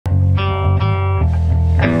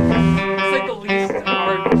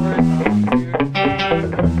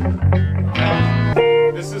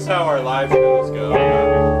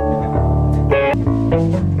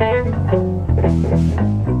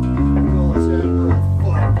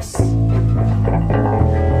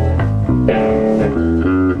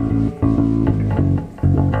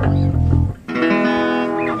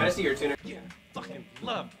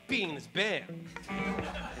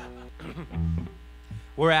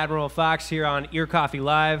We're Admiral Fox here on Ear Coffee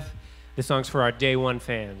Live. This song's for our Day One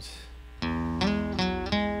fans.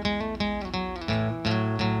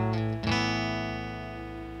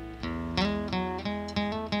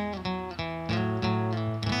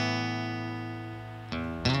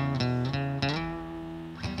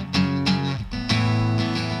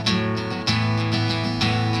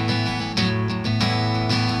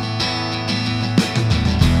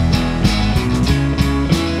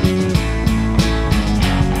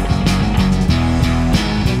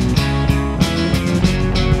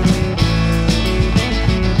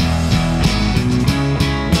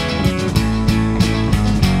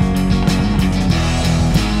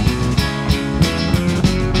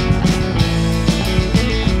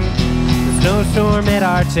 Snowstorm hit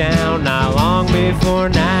our town not long before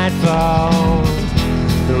nightfall.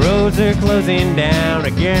 The roads are closing down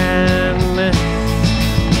again.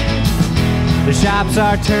 The shops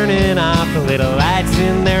are turning off the little lights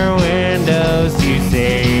in their windows to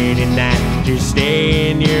say tonight just stay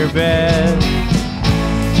in your bed.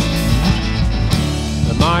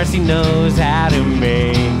 But Marcie knows how to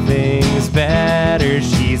make things better.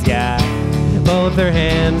 She's got both her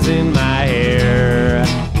hands in my hair.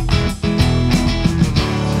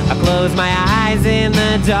 I close my eyes in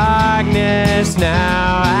the darkness,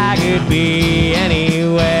 now I could be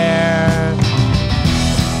anywhere.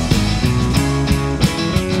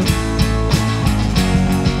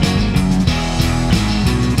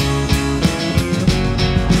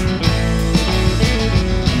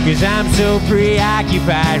 Cause I'm so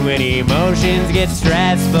preoccupied when emotions get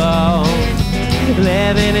stressful,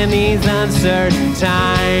 living in these uncertain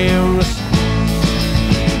times.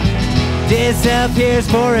 Disappears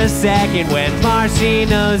for a second when Marcie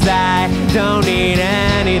knows I don't need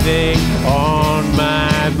anything on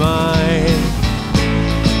my mind.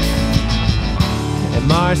 And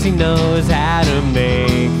Marcie knows how to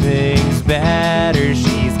make things better.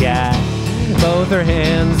 She's got both her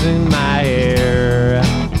hands in my hair.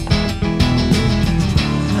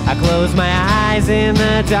 I close my eyes in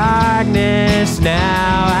the darkness,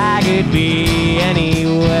 now I could be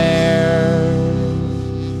anywhere.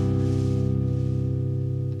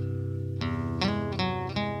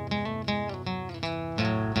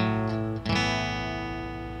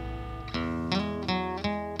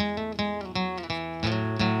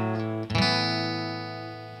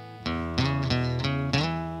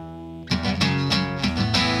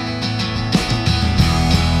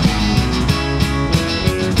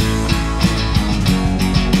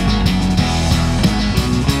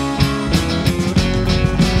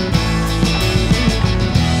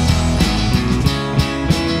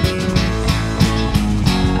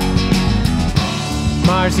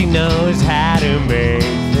 Marcie knows how to make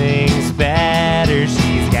things better.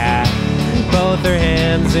 She's got both her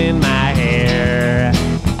hands in my hair.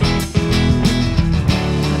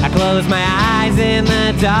 I close my eyes in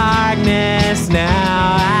the darkness,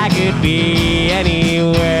 now I could be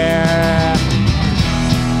anywhere.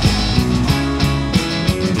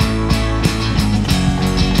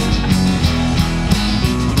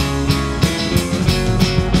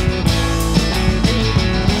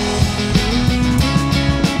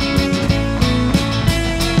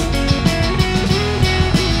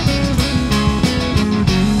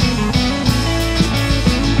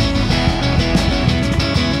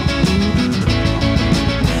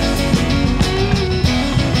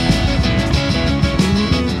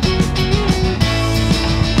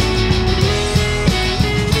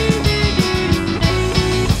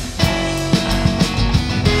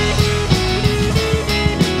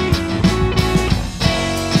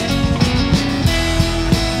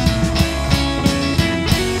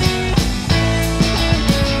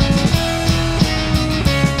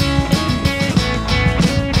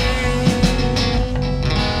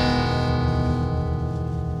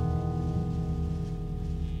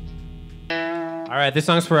 All right, this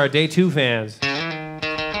song's for our Day 2 fans.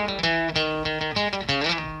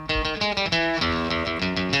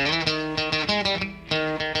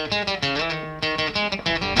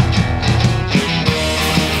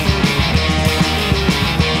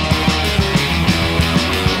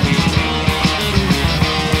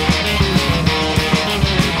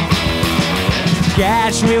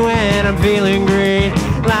 Catch me when I'm feeling great.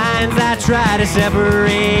 Lines I try to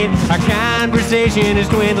separate. Our conversation is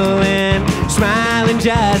dwindling. Smiling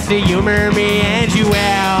just to humor me, and you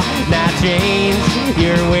will not change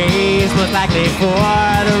your ways. Most likely for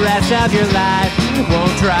the rest of your life.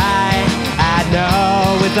 Won't try. I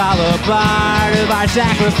know it's all a part of our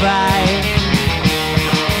sacrifice.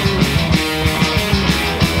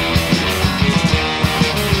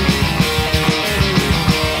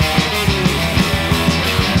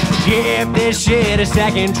 Give this shit a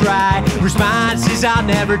second try. Responses I'll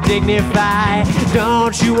never dignify.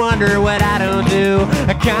 Don't you wonder what I don't do?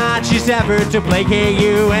 A conscious effort to placate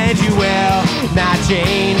you, and you will not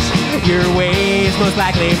change your ways, most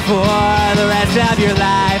likely for the rest of your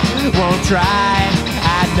life. Won't try,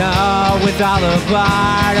 I know it's all a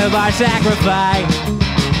part of our sacrifice.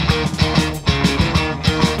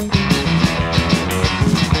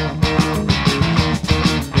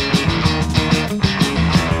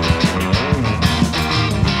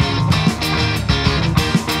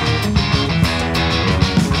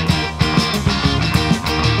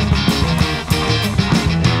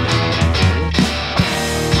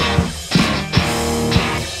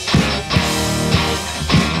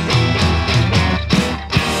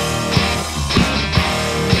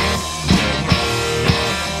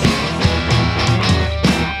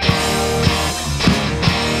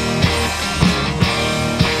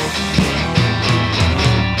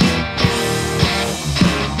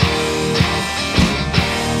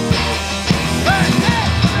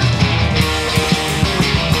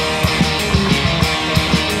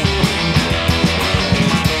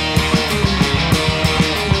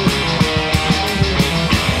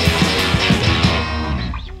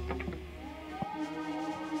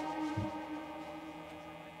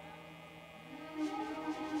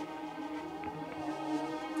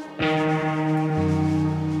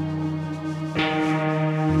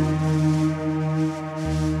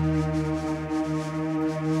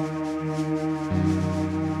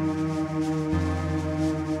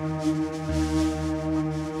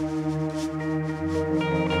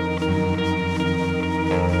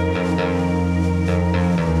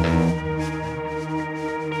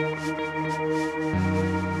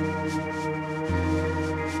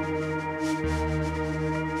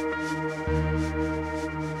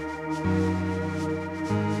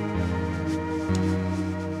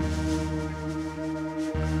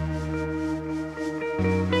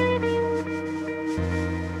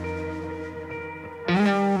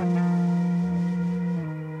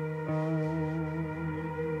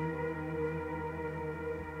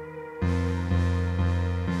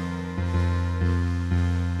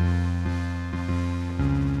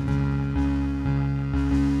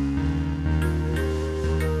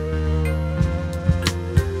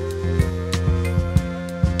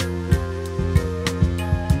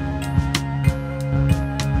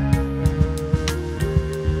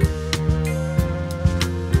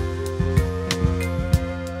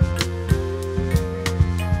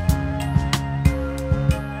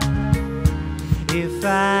 If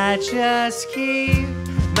I just keep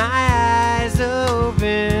my eyes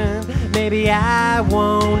open, maybe I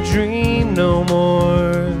won't dream no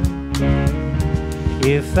more.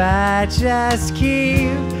 If I just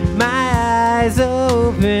keep my eyes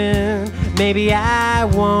open, maybe I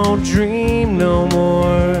won't dream no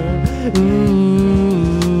more. Ooh.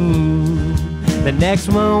 The next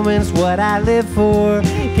moment's what I live for.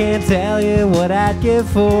 Can't tell you what I'd give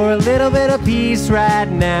for a little bit of peace right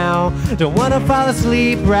now. Don't wanna fall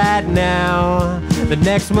asleep right now. The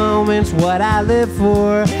next moment's what I live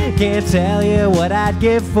for. Can't tell you what I'd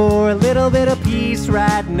give for a little bit of peace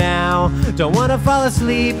right now. Don't wanna fall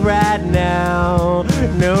asleep right now.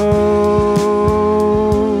 No.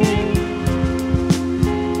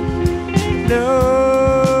 No.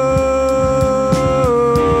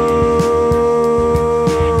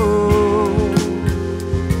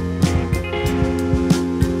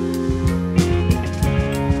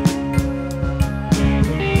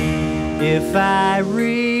 If I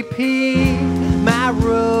repeat my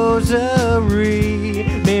rosary,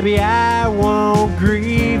 maybe I won't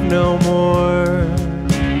grieve no more.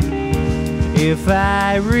 If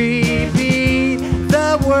I repeat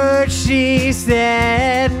the words she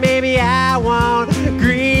said, maybe I won't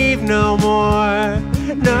grieve no more.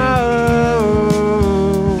 No.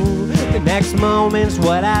 The next moment's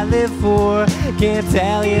what I live for. Can't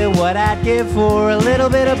tell you what I'd give for a little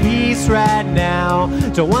bit of peace right now.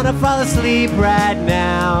 Don't wanna fall asleep right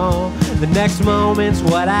now. The next moment's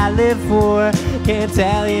what I live for. Can't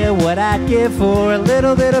tell you what I'd give for a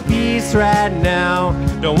little bit of peace right now.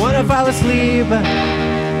 Don't wanna fall asleep.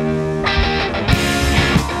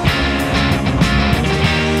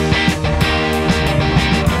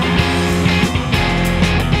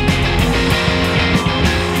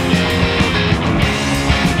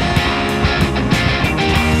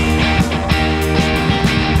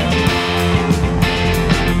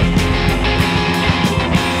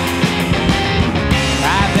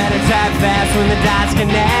 Fast when the dots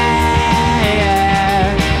connect.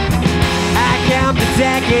 I count the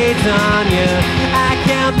decades on you. I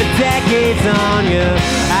count the decades on you.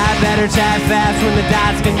 I better type fast when the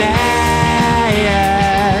dots connect.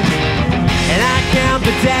 And I count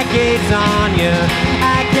the decades on you.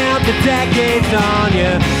 I count the decades on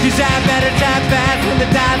you. 'Cause I better type fast when the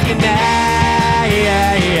dots connect.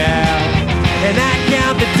 And I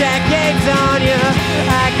count the decades on you.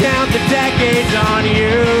 I count the decades on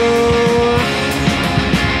you.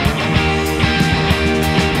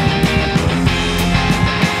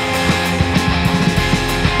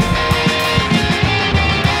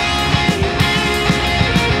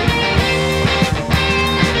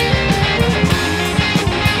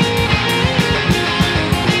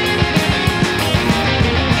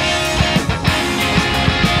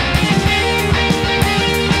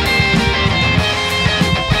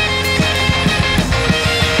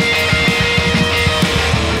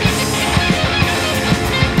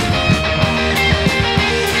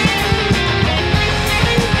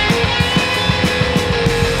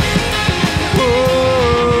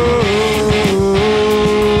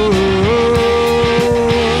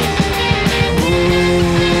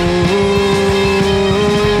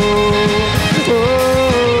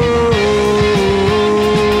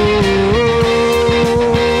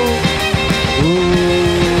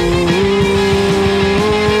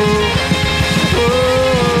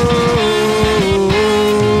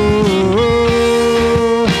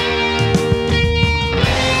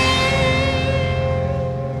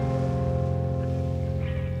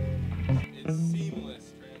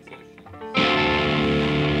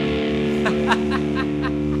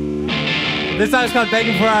 This song's called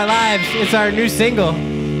Begging for Our Lives. It's our new single.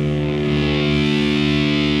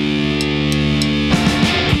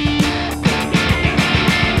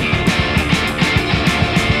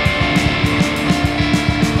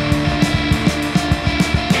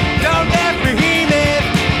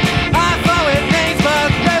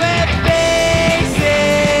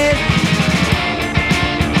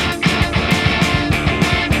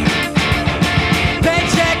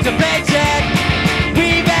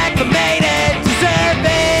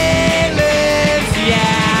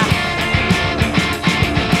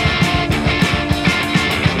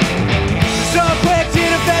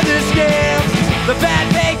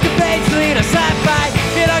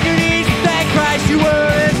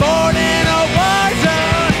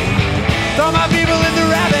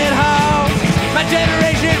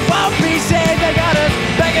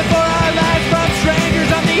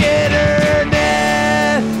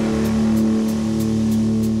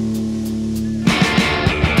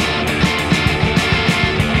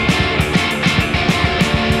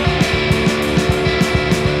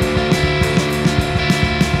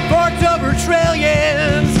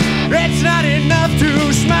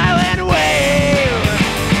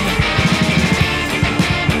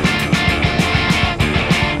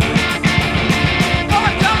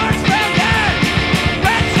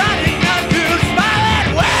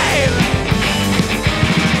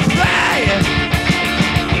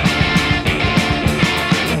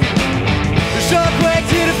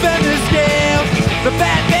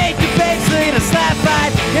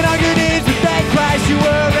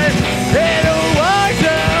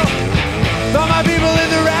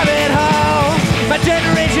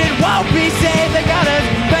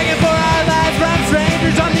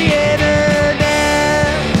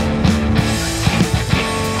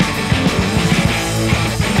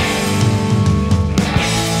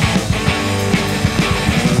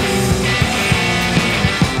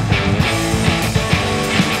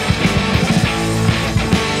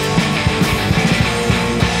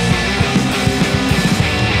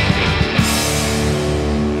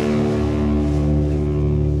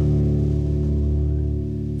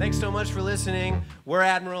 Thanks so much for listening. We're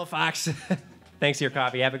Admiral Fox. Thanks for your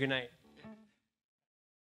coffee. Have a good night.